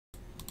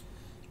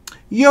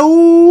Yo,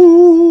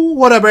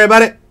 what up,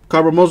 everybody?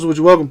 Carver Moses, which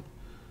welcome.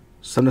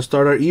 It's time to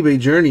start our eBay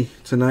journey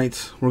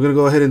tonight. We're going to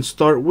go ahead and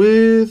start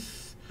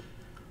with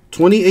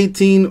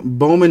 2018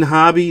 Bowman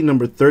Hobby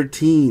number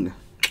 13.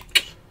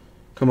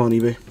 Come on,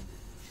 eBay.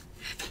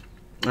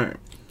 All right.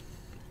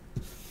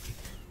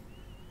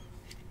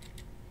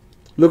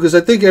 Lucas,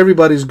 I think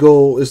everybody's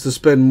goal is to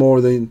spend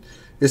more than,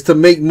 is to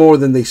make more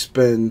than they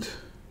spend.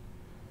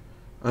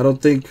 I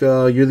don't think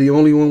you're the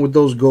only one with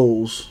those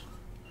goals.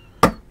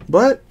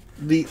 But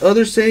the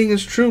other saying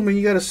is true, man.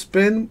 You got to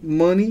spend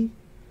money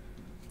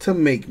to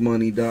make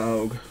money,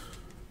 dog.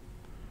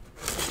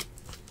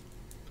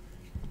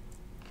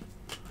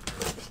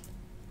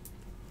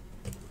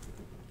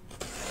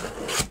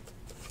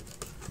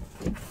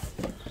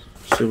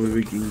 See what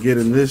we can get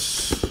in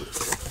this.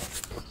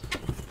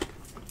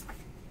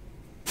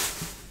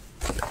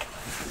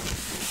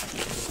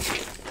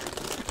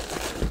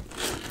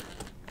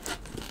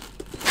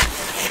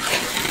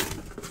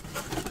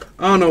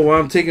 I don't know why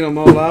I'm taking them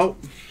all out,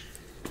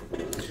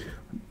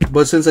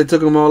 but since I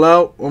took them all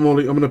out, I'm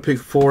gonna pick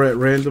 4 at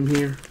random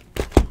here.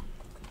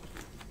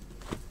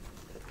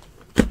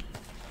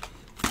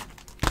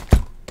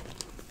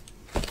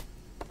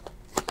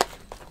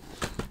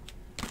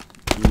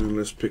 And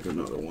let's pick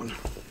another one.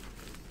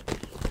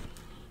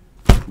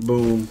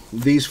 Boom.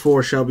 These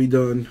 4 shall be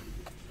done,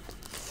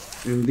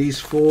 and these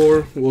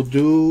 4 we'll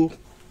do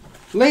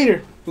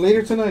later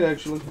tonight,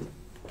 actually.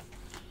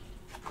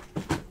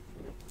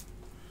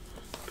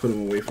 Put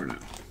them away for now.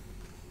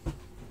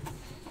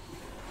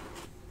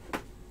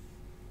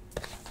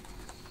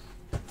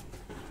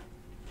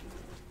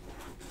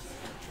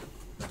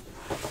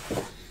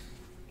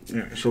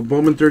 Alright, so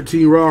Bowman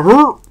 13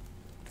 raw.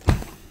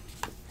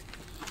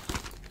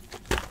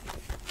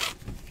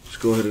 Let's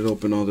go ahead and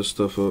open all this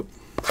stuff up.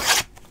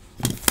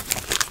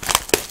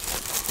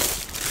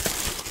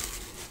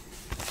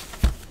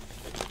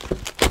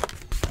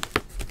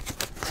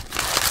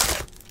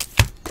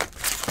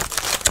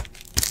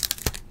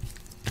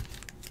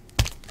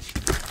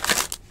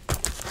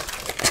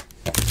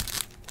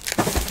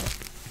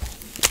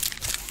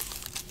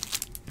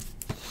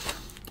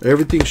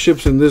 Everything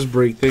ships in this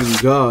break,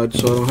 thank God,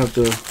 so I don't have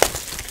to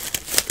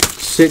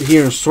sit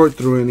here and sort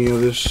through any of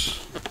this.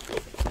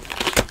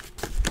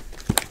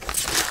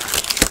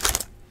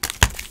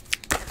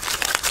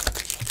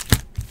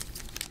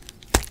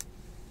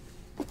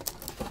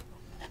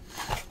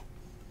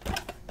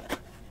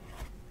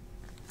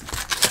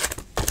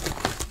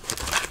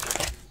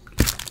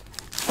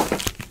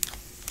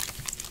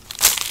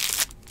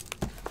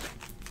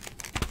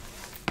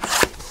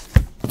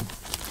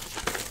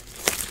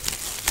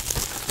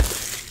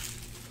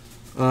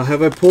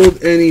 Have I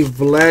pulled any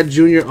Vlad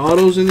Jr.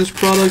 autos in this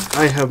product?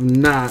 I have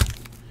not,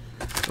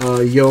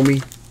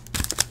 Yomi.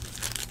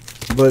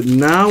 But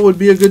now would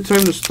be a good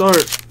time to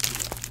start.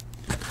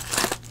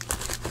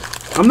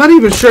 I'm not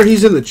even sure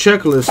he's in the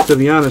checklist, to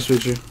be honest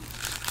with you.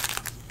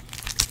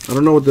 I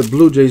don't know what the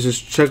Blue Jays'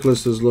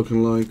 checklist is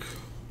looking like.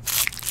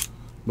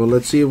 But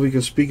let's see if we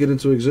can speak it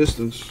into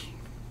existence.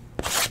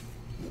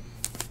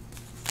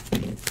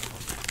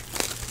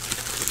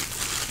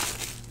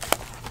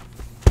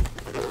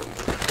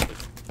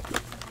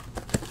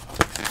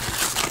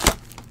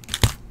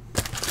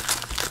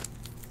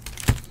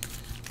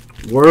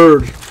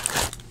 Word.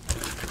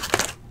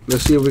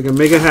 Let's see if we can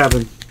make it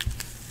happen.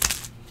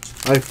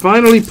 I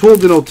finally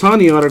pulled an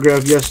Ohtani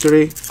autograph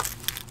yesterday,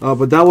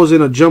 but that was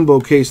in a jumbo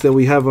case that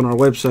we have on our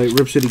website,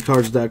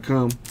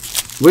 ripcitycards.com.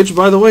 Which,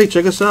 by the way,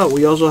 check us out.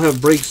 We also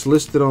have breaks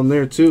listed on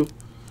there too.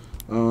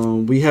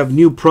 We have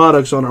new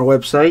products on our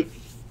website.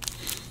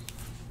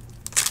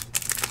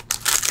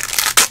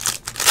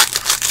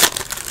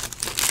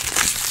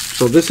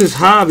 So this is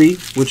Hobby,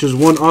 which is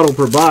 1 auto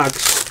per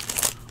box.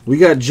 We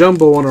got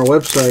jumbo on our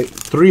website,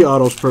 3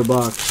 autos per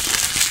box.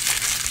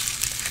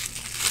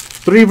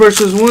 3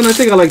 versus 1, I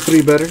think I like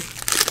 3 better.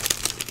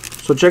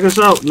 So check us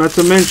out. Not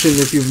to mention,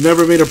 if you've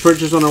never made a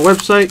purchase on our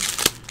website,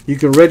 you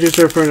can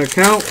register for an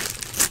account.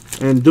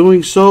 And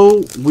doing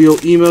so, we'll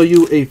email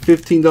you a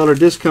 $15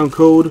 discount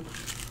code,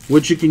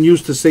 which you can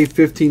use to save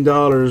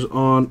 $15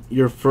 on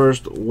your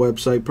first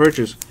website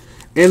purchase.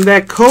 And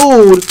that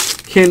code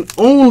can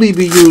only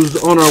be used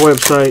on our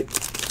website,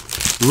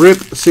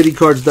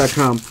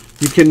 ripcitycards.com.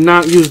 You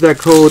cannot use that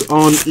code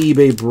on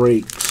eBay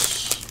breaks.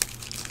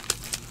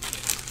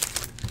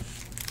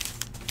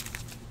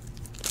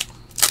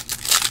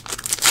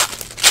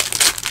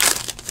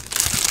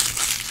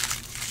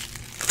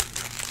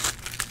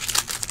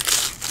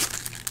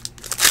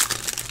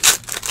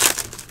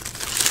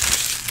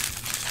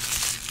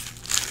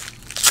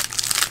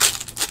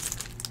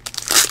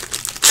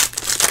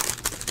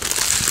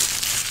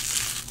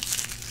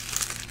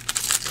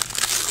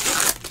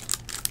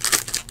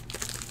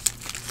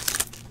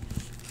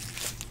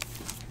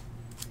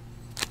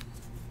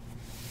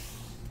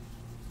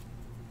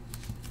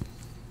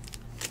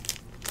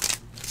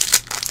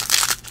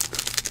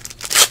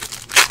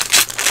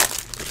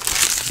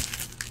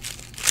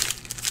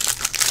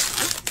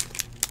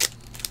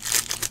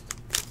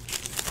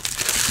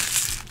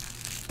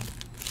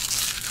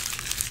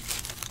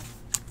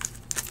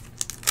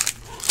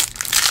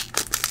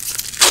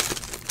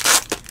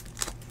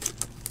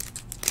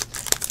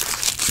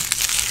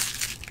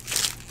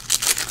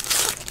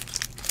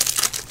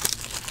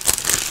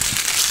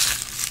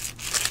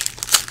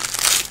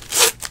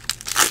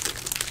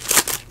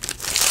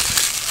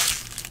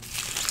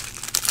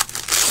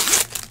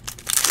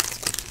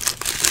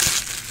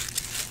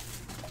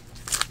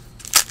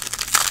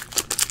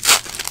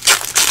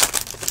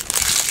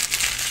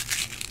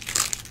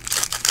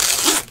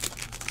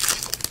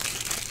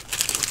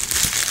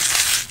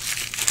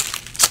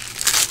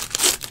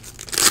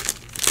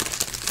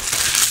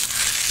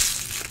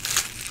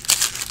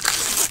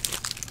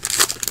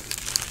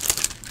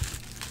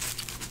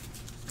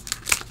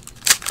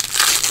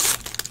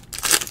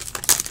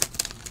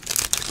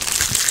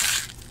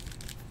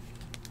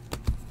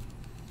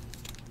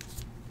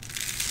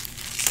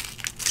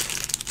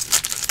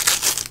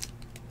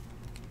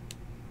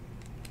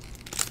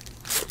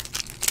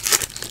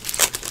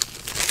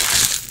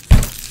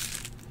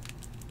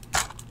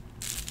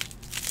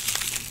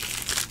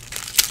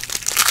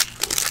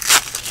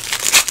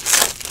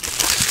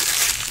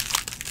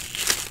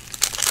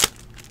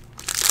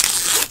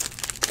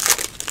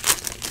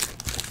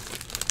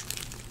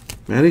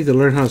 Man, I need to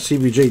learn how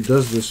CBJ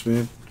does this,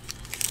 man.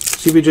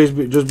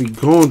 CBJ's just be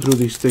going through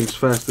these things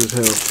fast as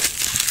hell.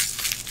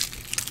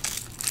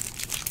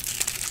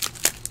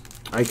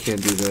 I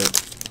can't do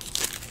that.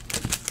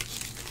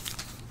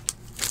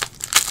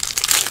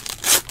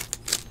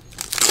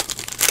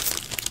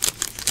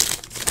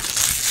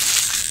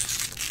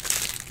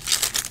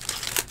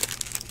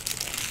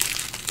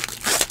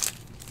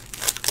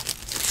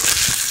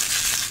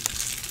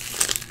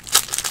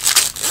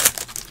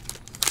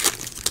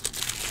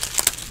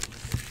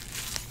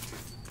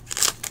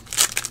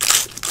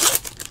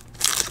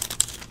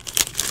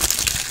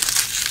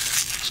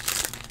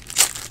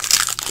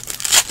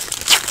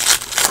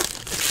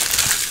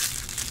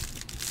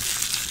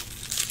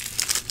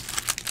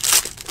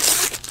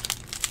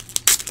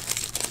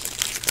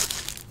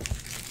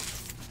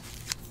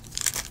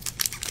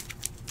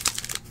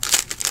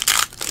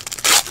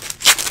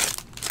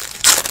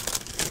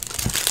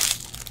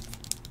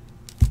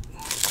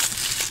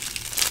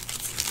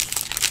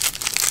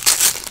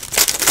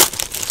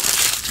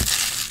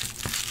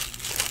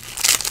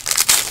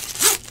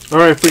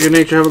 Alright, Freak of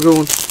Nature, have a good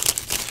one.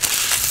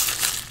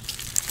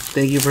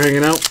 Thank you for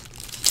hanging out.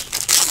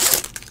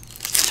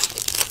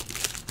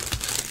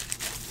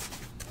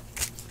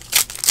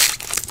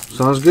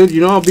 Sounds good.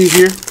 You know I'll be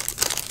here.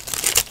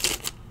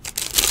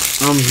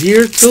 I'm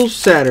here till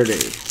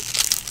Saturday.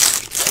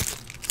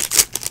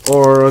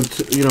 Or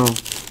until, you know,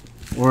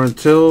 or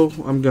until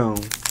I'm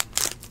gone.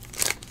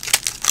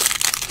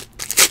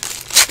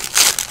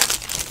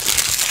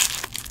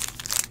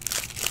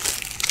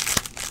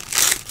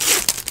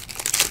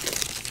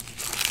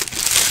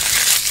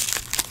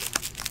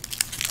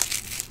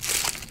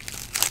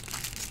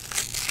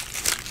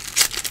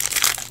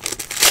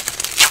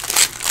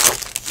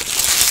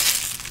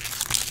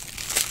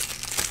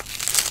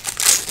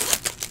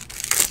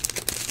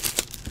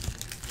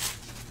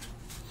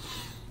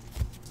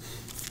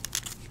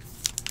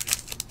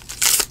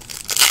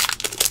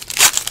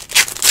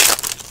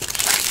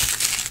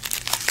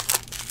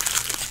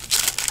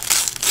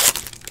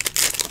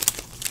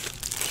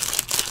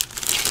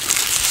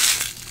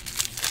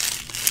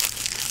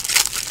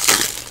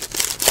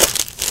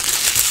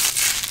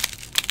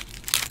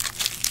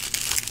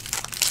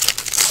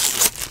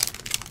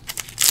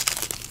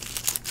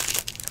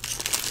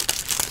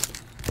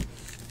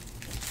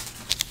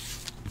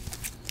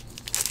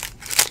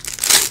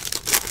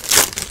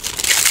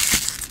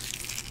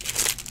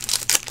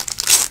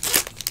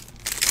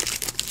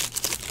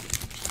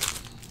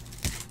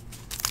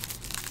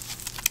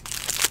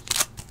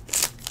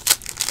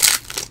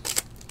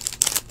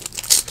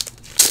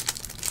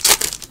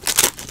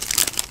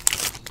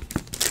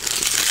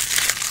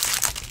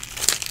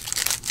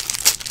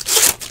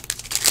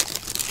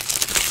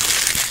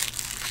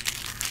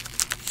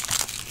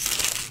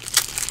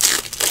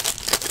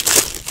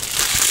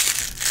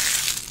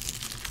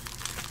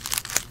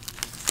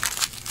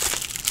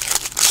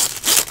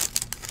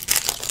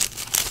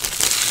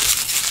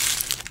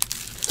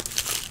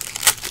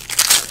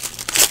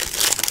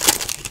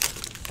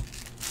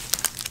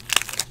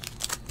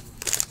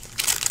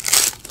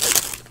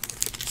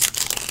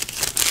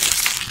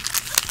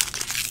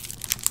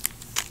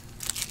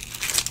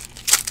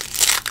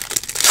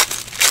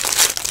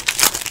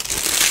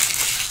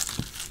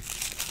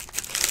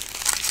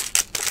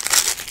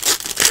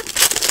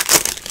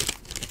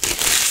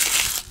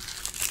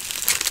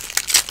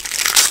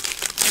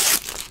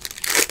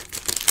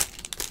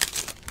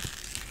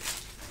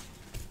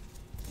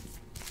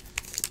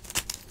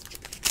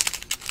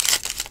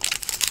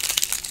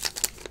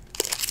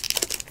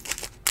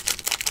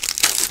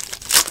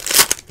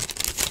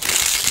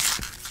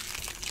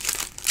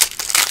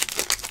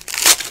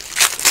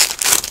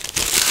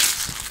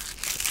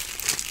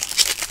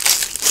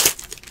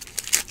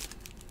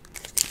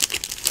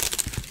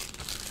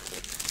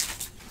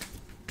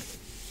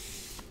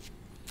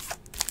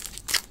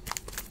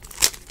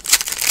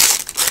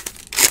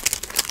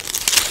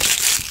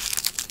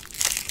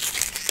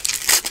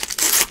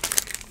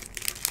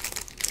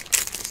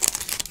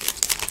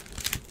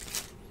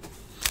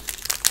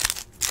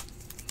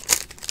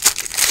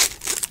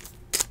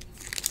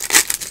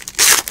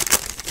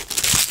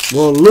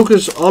 Well,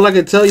 Lucas, all I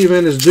can tell you,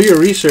 man, is do your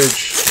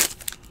research.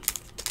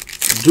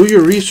 Do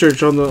your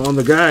research on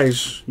the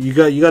guys. You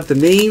got the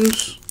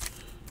names.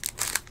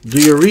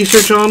 Do your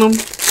research on them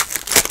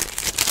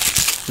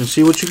and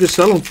see what you can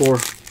sell them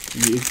for.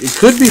 It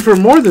could be for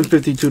more than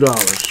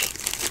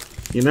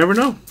 $52. You never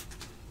know.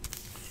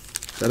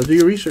 Gotta do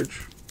your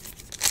research.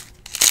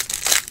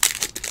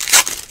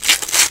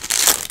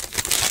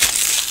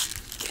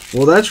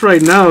 Well, that's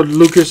right now,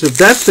 Lucas. If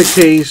that's the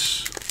case,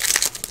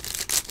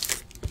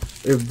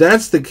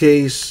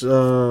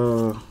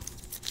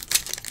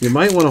 you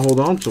might want to hold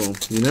on to them.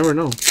 You never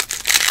know.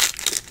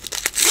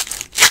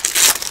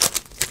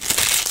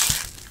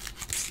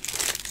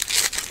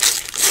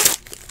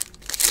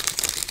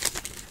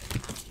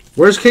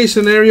 Worst case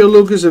scenario,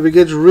 Lucas, if it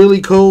gets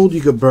really cold, you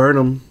could burn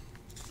them,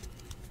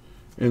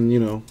 and you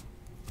know,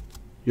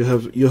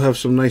 you'll have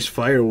some nice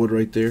firewood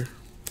right there.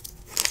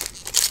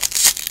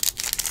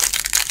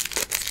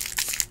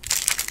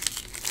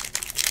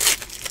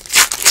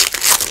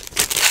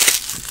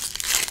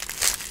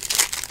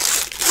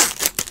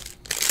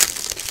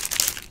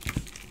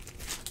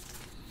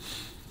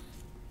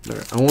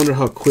 Alright, I wonder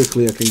how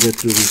quickly I can get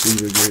through these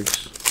eBay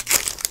breaks.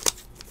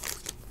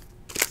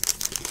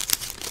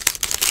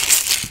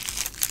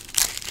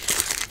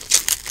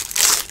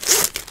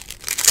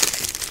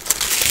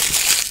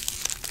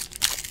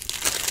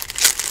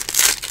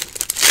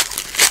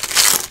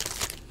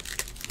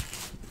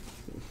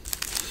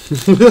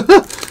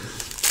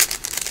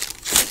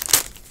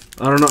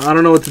 I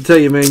don't know what to tell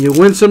you, man. You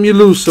win some, you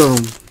lose some.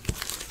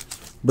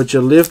 But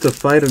you live to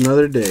fight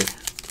another day.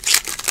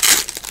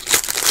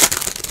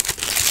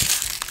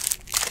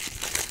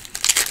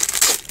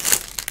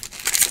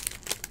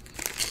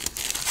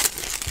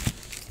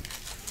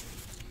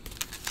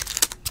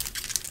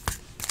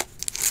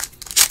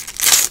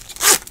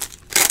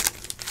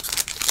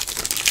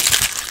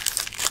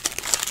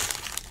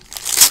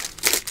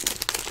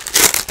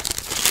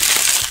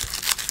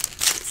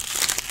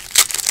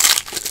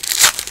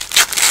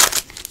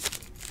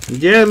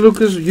 Yeah,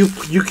 Lucas,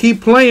 you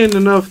keep playing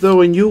enough though,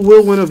 and you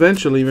will win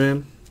eventually,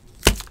 man.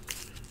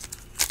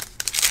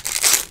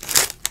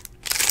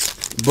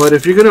 But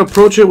if you're gonna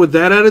approach it with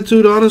that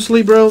attitude,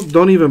 honestly, bro,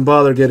 don't even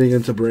bother getting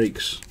into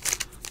breaks.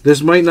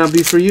 This might not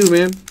be for you,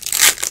 man.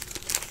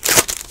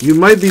 You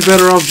might be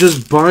better off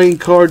just buying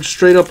cards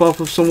straight up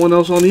off of someone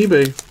else on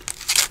eBay,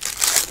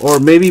 or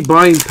maybe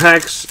buying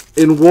packs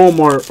in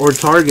Walmart or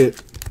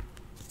Target.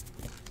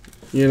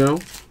 You know.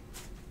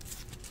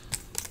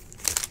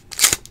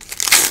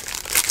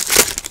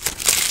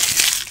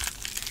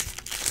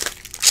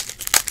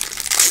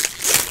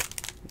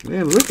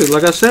 Man, look at,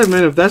 like I said,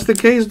 man, if that's the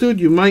case, dude,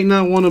 you might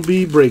not want to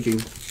be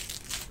breaking.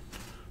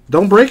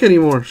 Don't break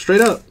anymore. Straight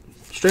up.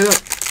 Straight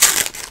up.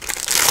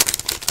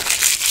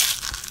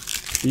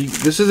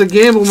 This is a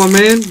gamble, my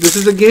man. This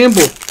is a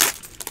gamble.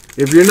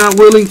 If you're not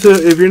willing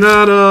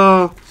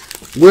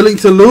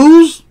to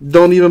lose,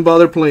 don't even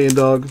bother playing,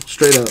 dog.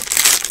 Straight up.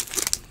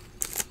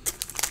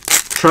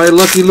 Try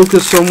Lucky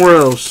Lucas somewhere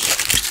else.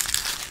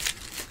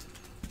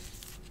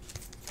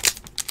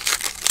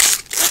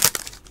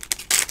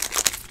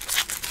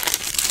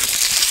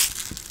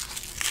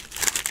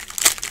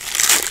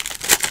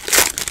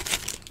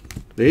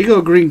 There you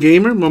go, Green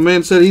Gamer. My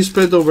man said he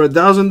spent over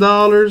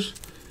 $1,000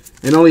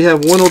 and only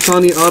have one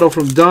Ohtani auto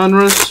from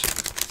Donruss,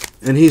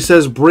 and he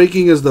says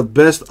breaking is the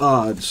best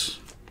odds.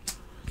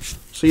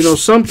 So you know,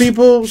 some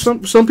people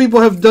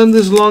have done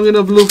this long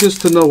enough, Lucas,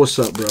 to know what's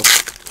up, bro.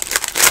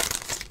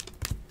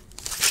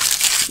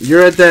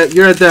 You're at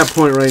that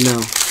point right now.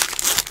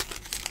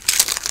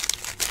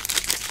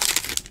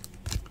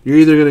 You're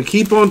either gonna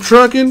keep on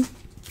trucking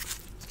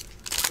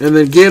and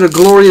then get a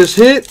glorious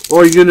hit,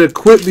 or you're gonna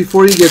quit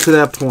before you get to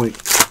that point.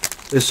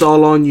 It's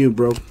all on you,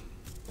 bro.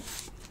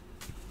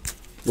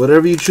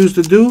 Whatever you choose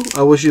to do,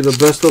 I wish you the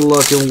best of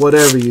luck in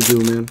whatever you do,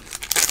 man.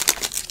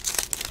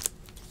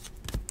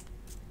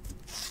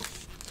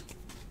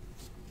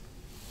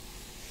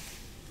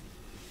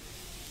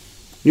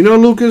 You know,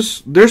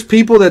 Lucas, there's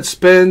people that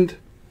spend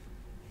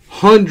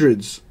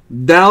hundreds,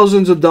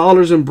 thousands of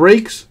dollars in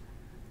breaks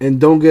and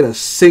don't get a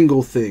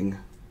single thing.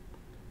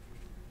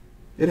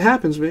 It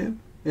happens, man.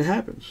 It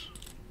happens.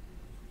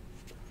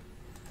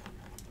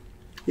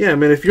 Yeah,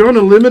 man, if you're on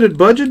a limited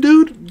budget,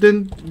 dude,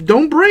 then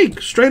don't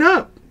break. Straight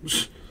up.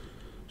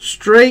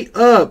 Straight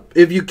up.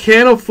 If you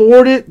can't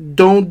afford it,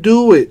 don't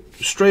do it.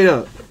 Straight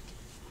up.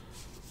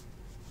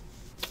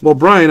 Well,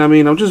 Brian, I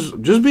mean, I'm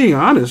just being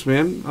honest,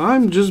 man.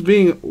 I'm just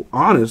being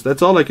honest.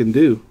 That's all I can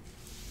do.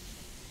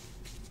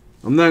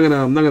 I'm not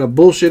gonna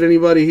bullshit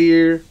anybody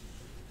here.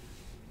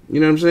 You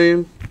know what I'm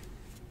saying?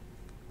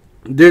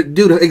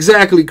 Dude,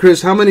 exactly,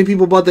 Chris. How many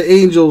people bought the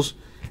Angels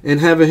and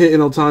haven't hit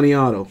an Ohtani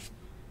auto?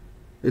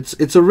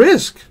 It's a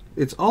risk.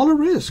 It's all a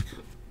risk.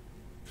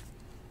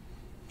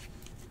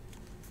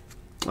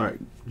 All right,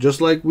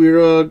 just like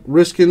we're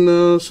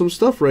risking some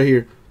stuff right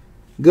here.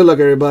 Good luck,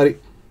 everybody.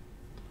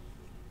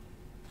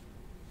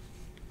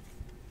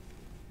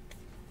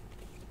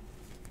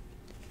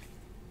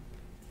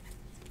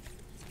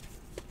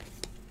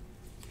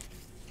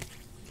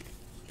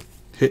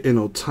 Hit an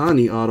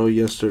Ohtani auto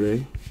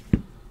yesterday.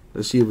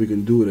 Let's see if we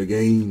can do it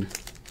again.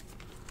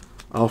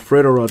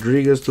 Alfredo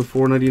Rodriguez to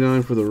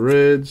 $4.99 for the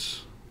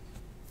Reds.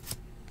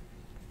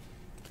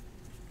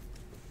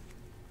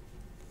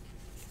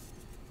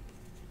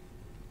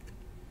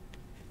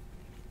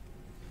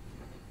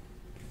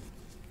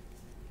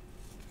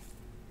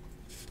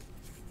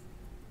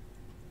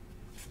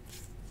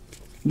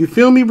 You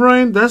feel me,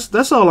 Brian?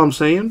 That's all I'm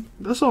saying.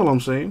 That's all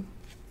I'm saying.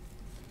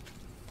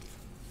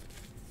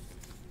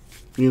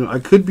 You know, I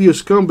could be a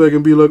scumbag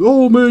and be like,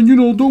 oh, man, you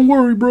know, don't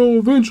worry, bro.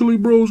 Eventually,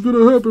 bro, it's going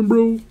to happen,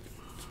 bro.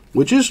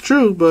 Which is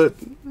true, but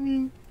I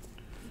mean,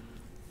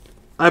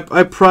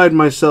 I pride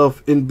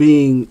myself in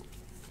being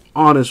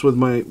honest with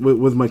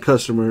my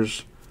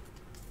customers,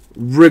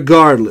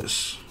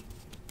 regardless.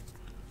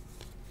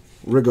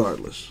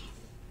 Regardless.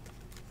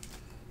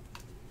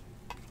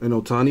 An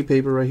Ohtani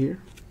paper right here.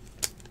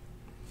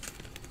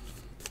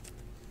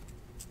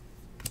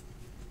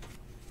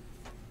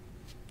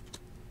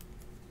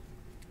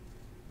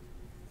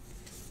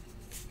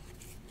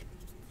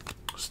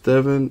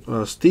 Steven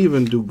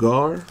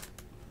Dugar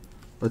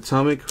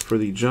Atomic for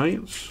the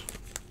Giants.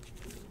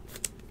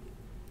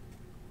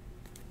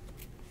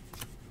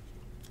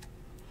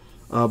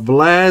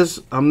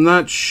 Blaz, I'm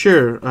not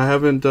sure. I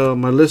haven't,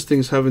 my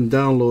listings haven't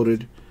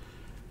downloaded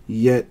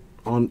yet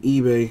on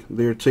eBay.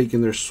 They're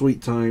taking their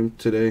sweet time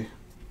today.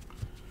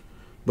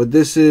 But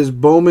this is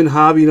Bowman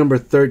Hobby number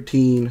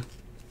 13.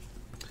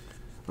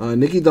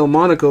 Nicky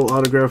Delmonico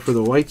autograph for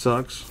the White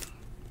Sox.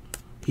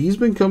 He's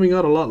been coming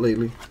out a lot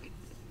lately.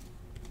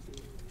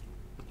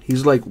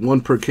 He's like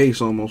one per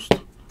case almost.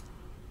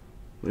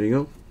 There you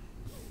go.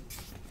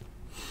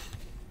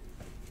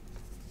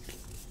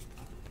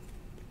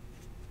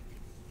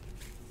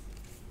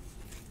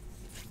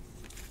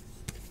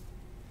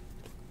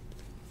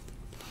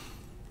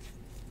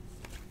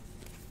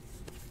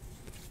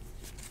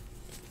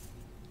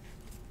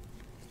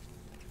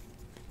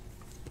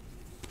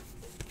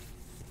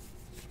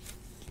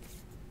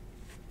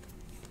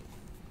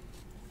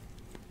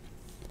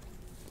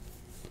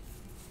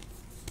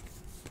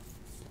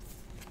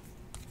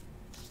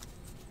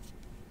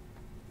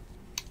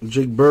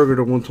 Jake Berger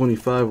to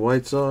 125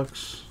 White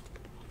Sox.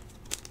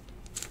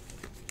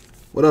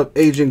 What up,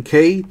 Agent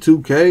K,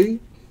 2K?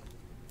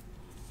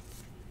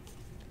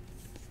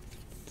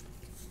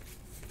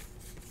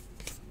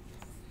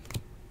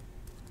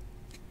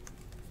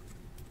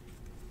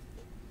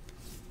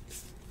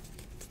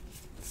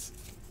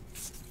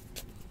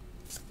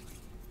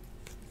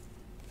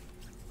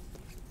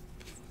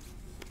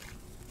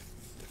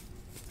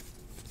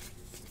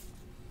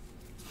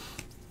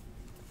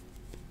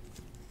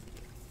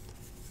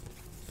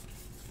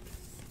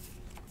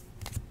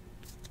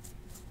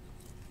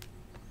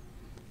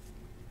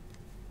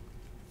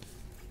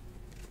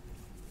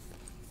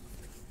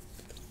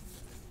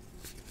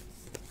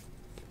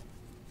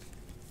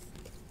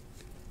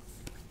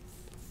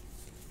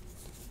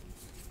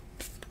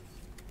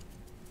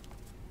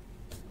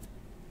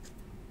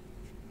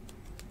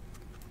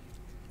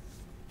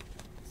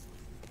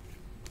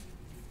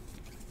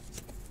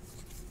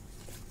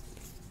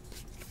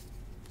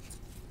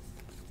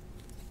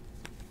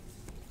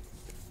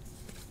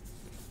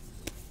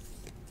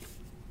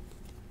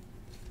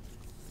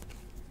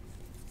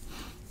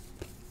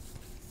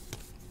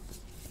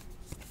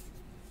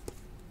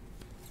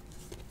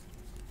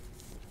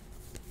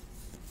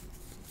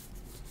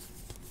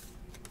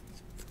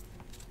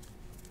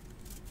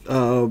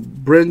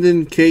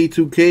 Brendan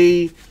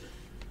K2K.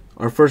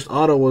 Our first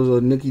auto was a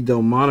Nicky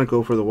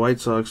Delmonico for the White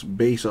Sox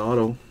base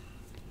auto.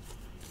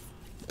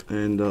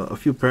 And a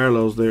few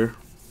parallels there.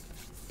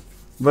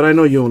 But I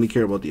know you only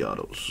care about the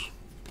autos.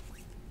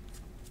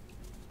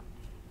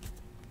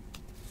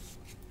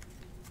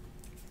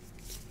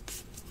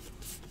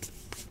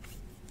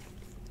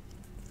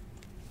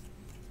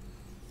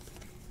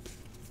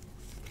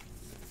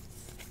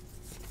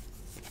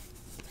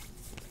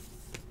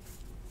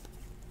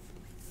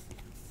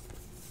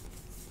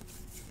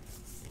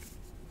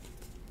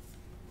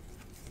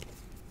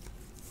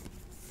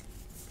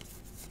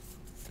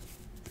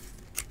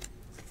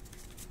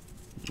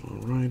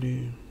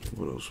 Alrighty,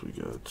 what else we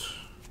got?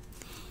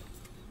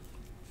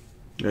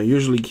 I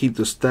usually keep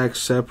the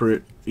stacks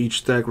separate, each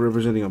stack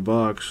representing a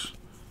box.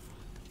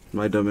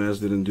 My dumbass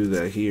didn't do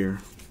that here.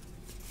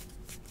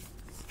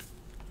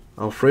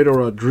 Alfredo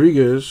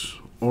Rodriguez,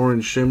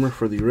 orange shimmer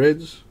for the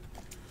Reds,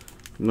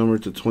 number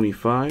to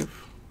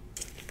 25.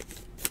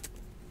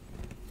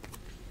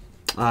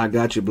 I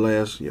got you,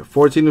 Blast. Yeah,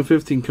 14 and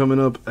 15 coming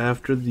up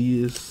after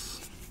this.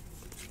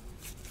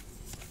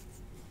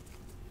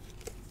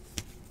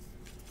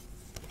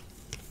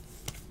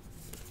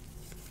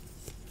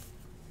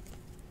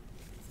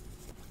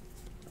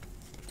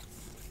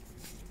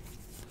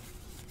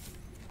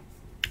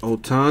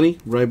 Otani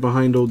right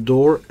behind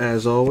Odor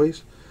as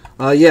always.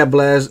 Yeah,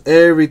 Blaz,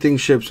 everything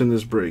ships in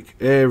this break.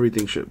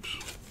 Everything ships,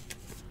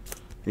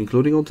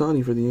 including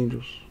Otani for the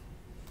Angels.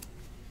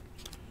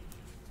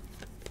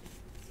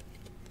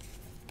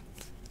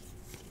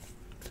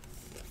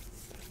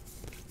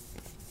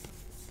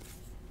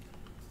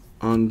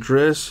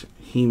 Andres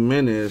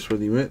Jimenez for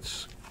the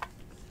Mets.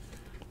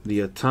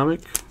 The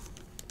Atomic.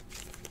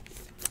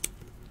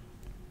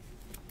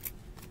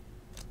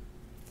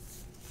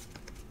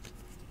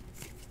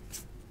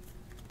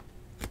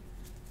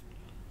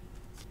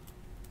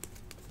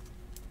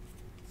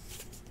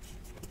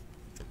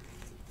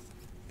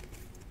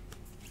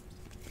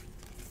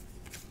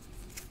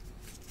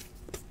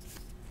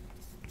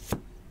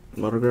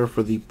 Autograph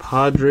for the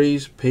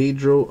Padres,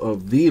 Pedro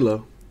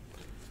Avila.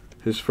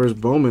 His first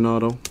Bowman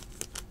auto.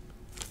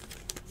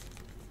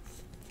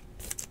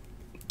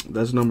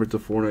 That's numbered to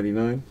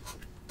 499.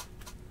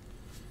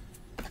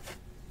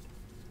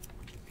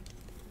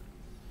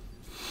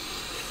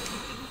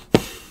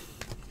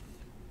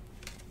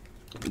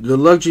 Good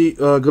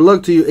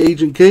luck to you,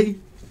 Agent K.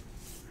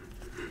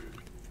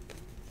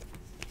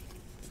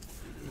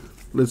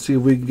 Let's see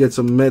if we can get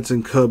some Mets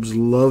and Cubs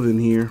love in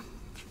here.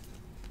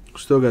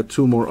 Still got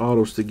two more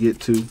autos to get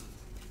to,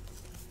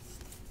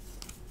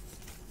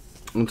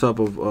 on top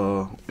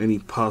of any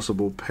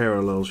possible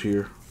parallels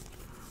here.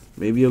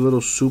 Maybe a little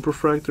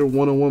Superfractor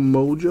 101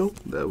 Mojo.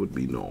 That would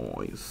be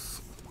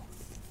nice.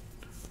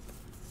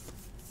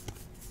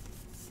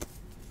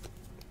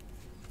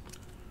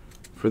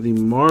 For the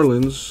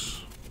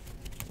Marlins,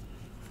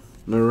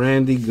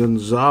 Mirandy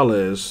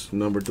Gonzalez,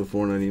 number to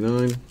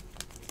 499.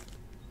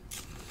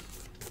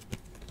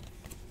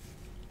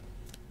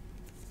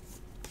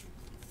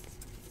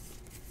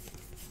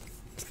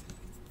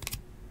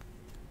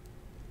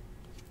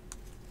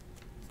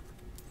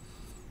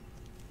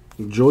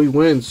 Joey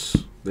Wentz,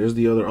 there's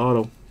the other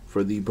auto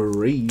for the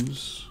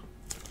Braves.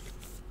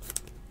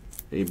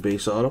 A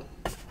base auto.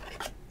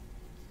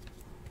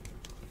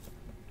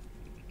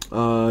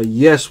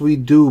 Yes, we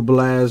do,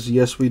 Blaz.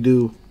 Yes, we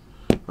do.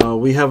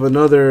 We have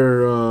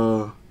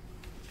another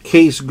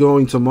case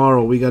going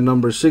tomorrow. We got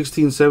numbers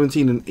 16,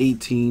 17, and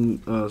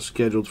 18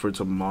 scheduled for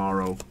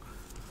tomorrow.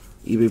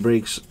 eBay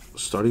breaks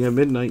starting at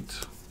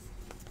midnight.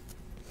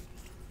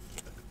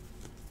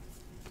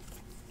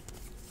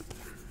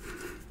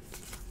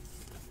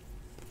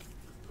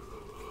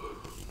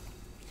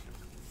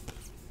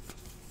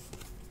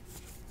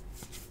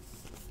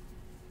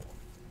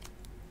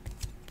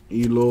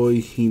 Eloy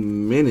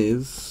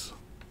Jimenez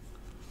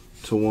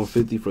to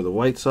 150 for the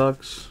White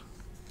Sox.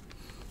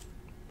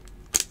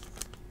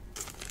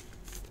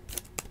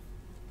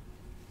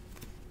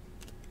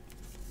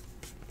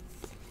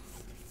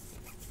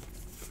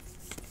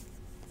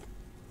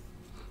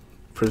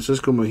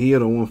 Francisco Mejia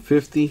to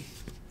 150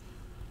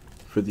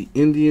 for the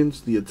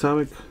Indians, the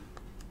Atomic.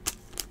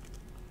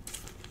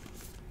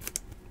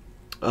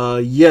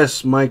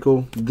 Yes,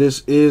 Michael,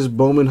 this is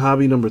Bowman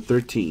Hobby number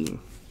 13.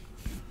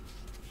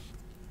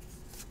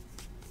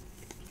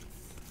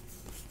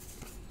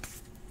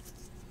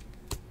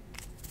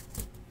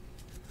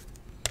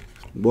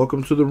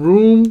 Welcome to the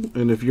room,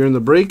 and if you're in the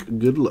break,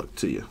 good luck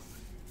to you.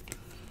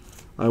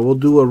 I will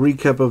do a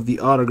recap of the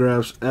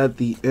autographs at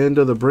the end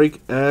of the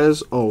break,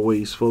 as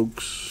always,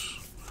 folks.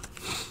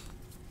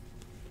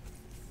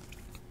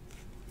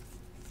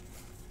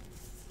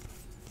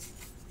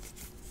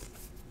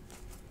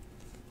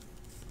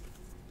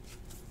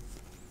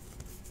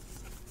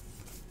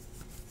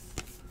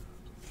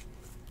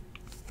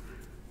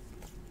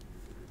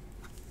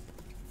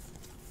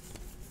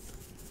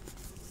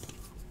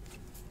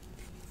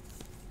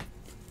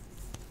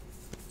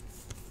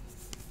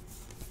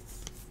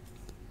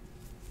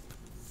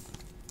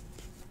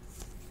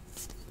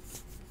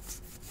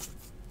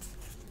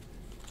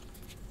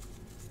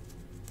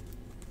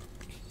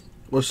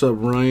 What's up,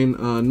 Ryan?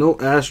 No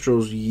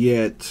Astros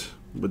yet,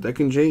 but that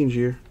can change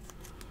here.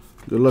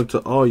 Good luck to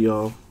all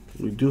y'all.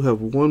 We do have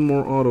one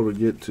more auto to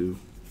get to.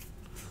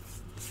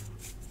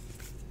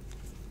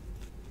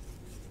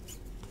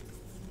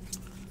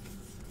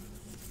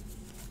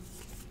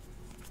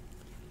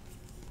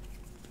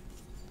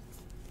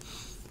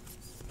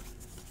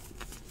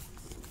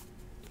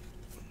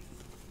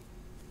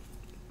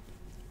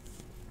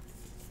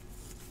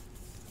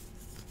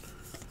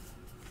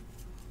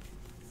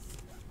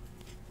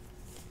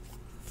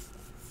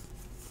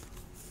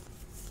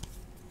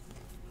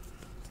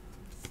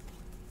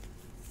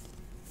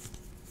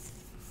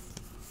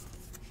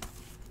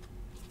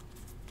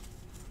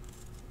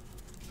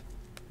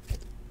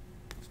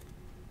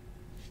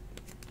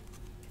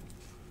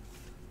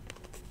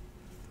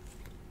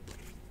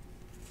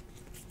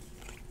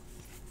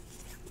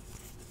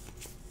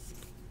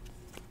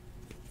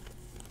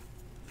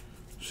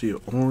 See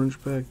an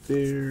orange back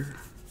there.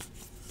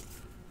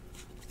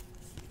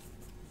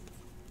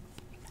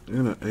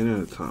 And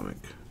an Atomic.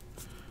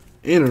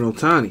 And an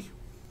Ohtani.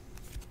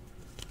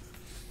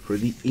 For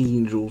the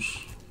Angels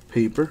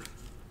paper.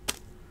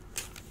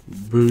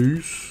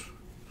 Base.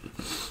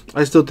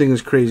 I still think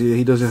it's crazy that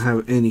he doesn't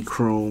have any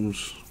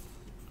chromes.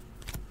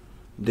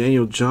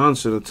 Daniel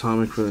Johnson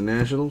Atomic for the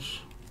Nationals.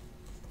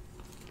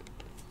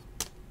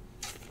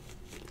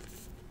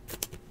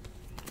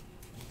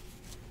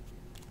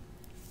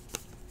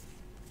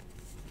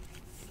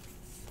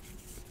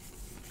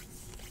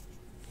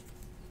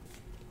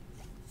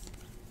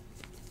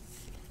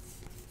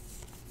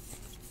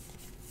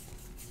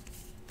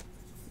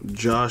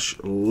 Josh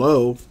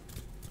Lowe,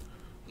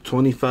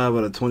 25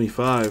 out of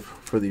 25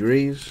 for the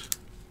Rays.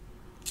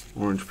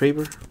 Orange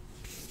paper.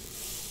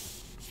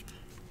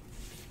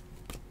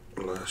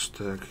 Last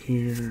stack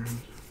here.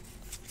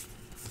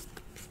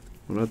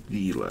 Well, not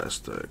the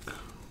last stack.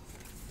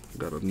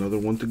 Got another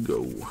one to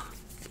go.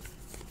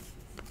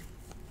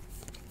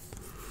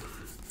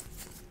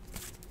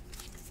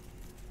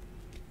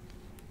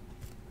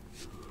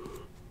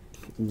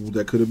 Ooh,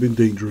 that could have been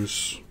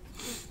dangerous.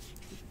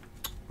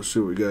 Let's see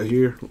what we got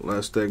here.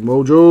 Last stack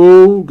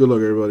Mojo. Good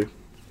luck, everybody.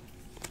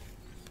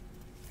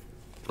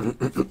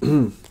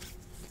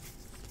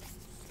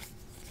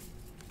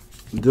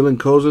 Dylan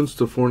Cousins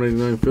to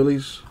 499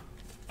 Phillies.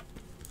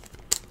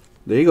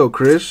 There you go,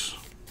 Chris.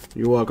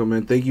 You're welcome,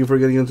 man. Thank you for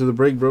getting into the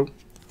break, bro.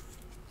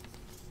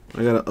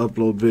 I gotta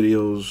upload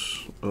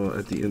videos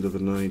at the end of the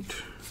night.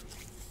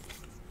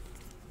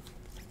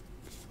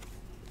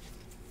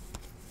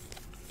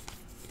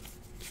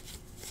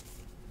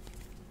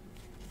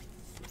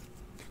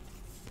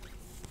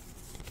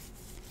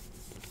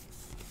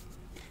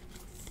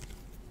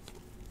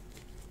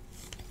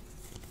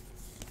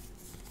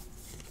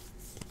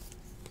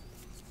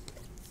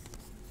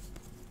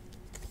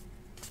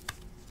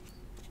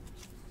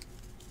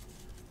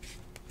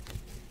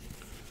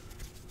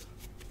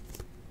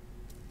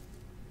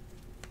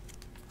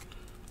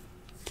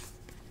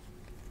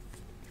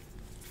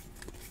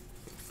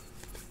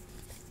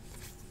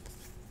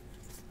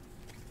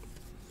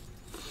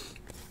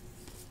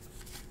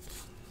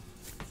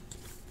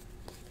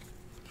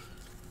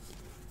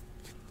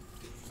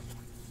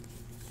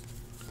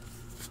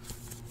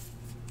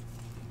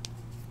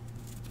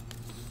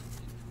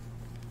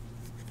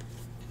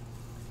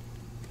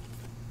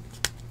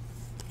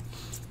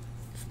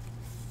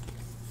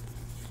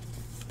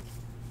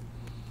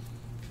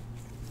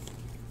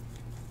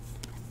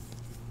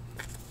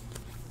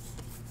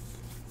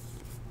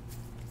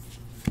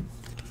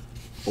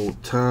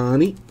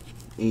 Ohtani,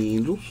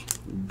 Angels.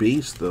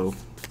 Base, though.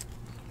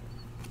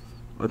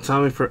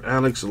 Atomic for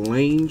Alex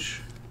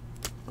Lange.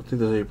 I think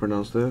that's how you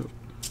pronounce that.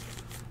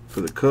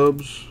 For the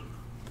Cubs.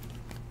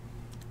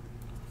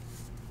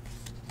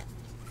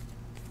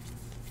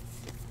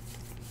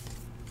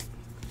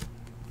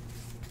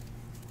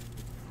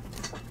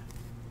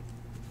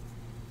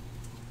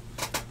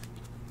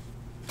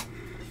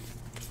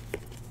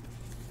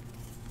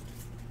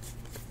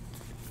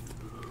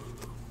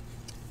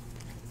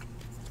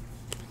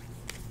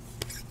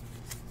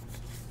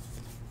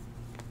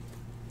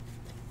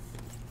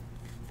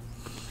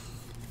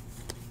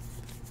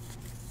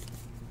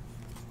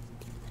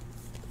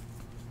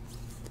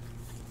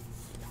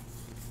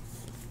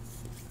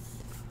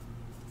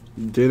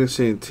 Dennis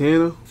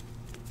Santana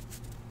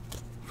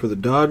for the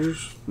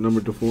Dodgers,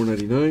 numbered to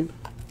 499.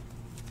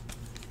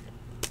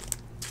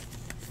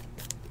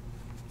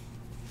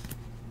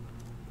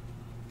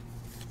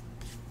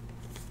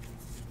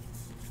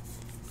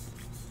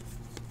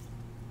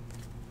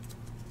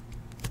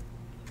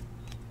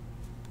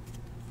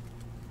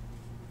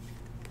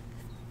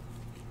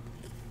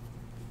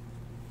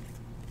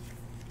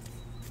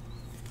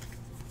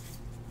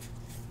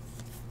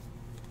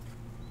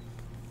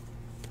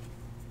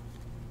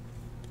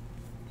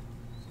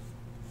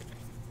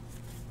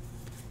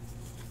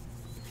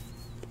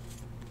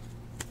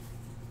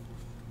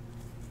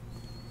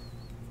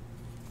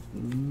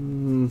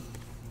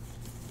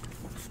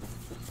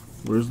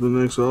 Where's the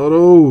next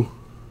auto?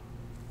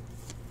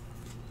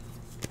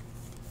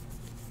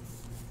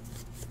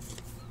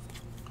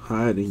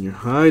 Hiding, you're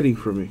hiding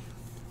from me.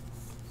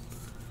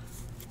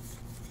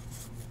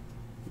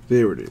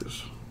 There it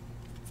is.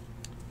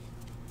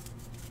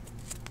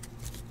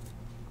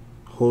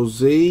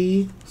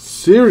 Jose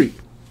Siri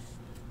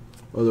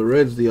of the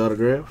Reds, the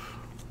autograph.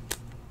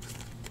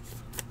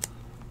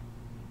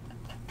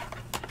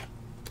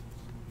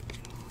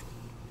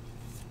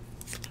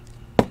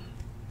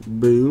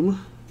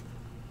 Boom.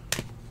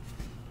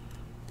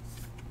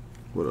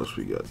 What else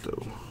we got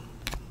though?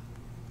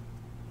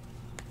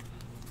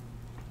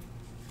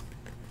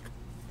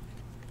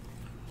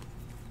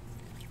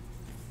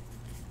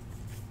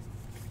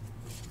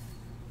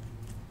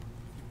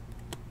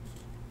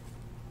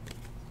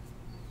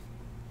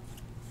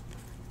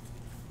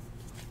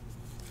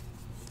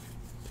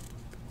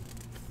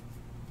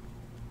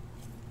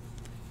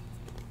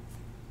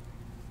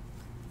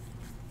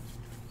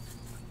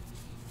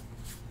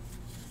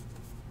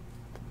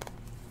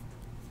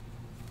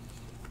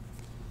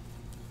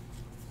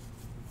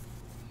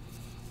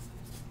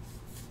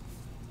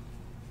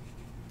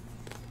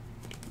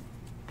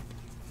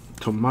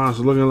 Tomas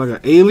looking like an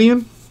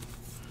alien.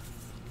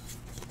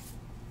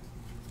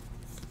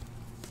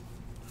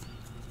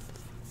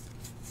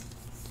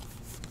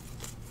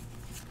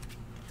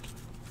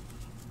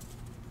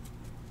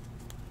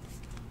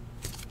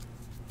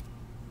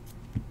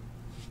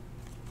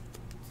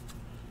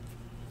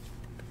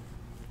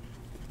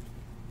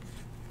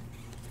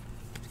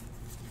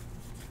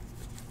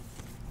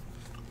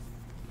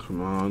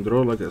 Come on,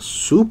 throw like a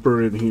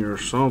super in here or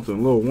something. A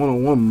little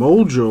one-on-one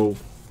mojo.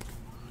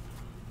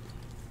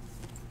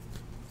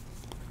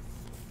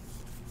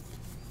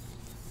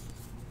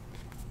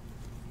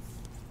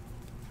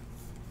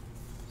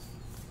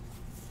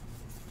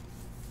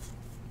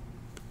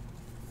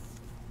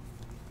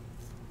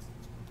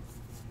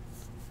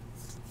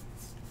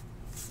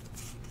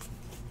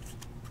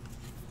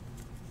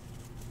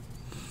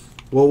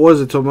 What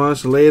was it,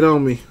 Tomas? Lay it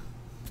on me.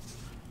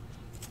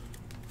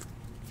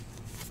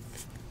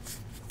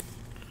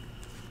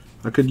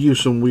 I could use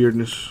some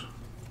weirdness.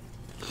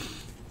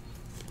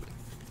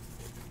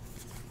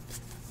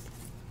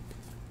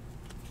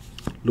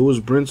 Lewis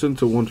Brinson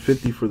to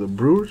 150 for the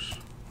Brewers.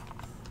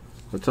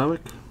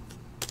 Atomic.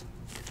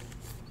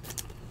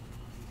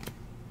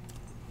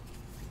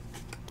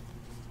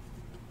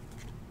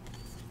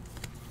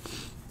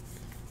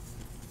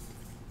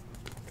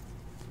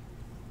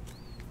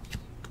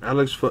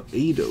 Alex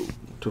Faedo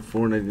to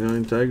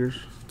 499 Tigers.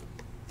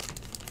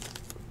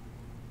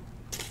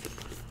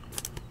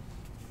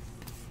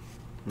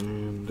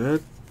 And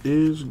that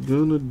is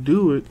gonna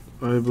do it,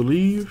 I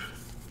believe.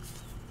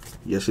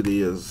 Yes, it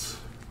is.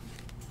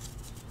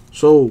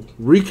 So,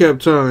 recap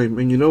time.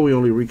 And you know we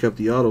only recap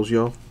the autos,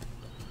 y'all.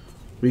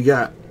 We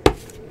got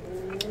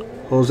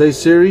Jose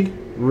Siri,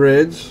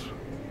 Reds.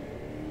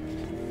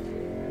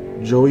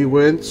 Joey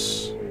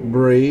Wentz,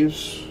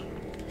 Braves.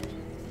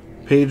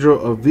 Pedro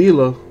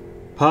Avila,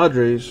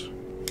 Padres,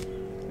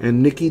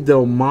 and Nicky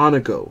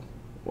Delmonico,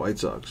 White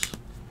Sox.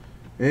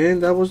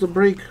 And that was the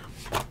break.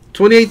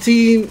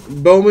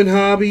 2018 Bowman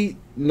Hobby,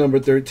 number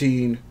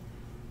 13.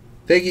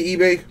 Thank you,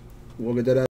 eBay. We'll get that out.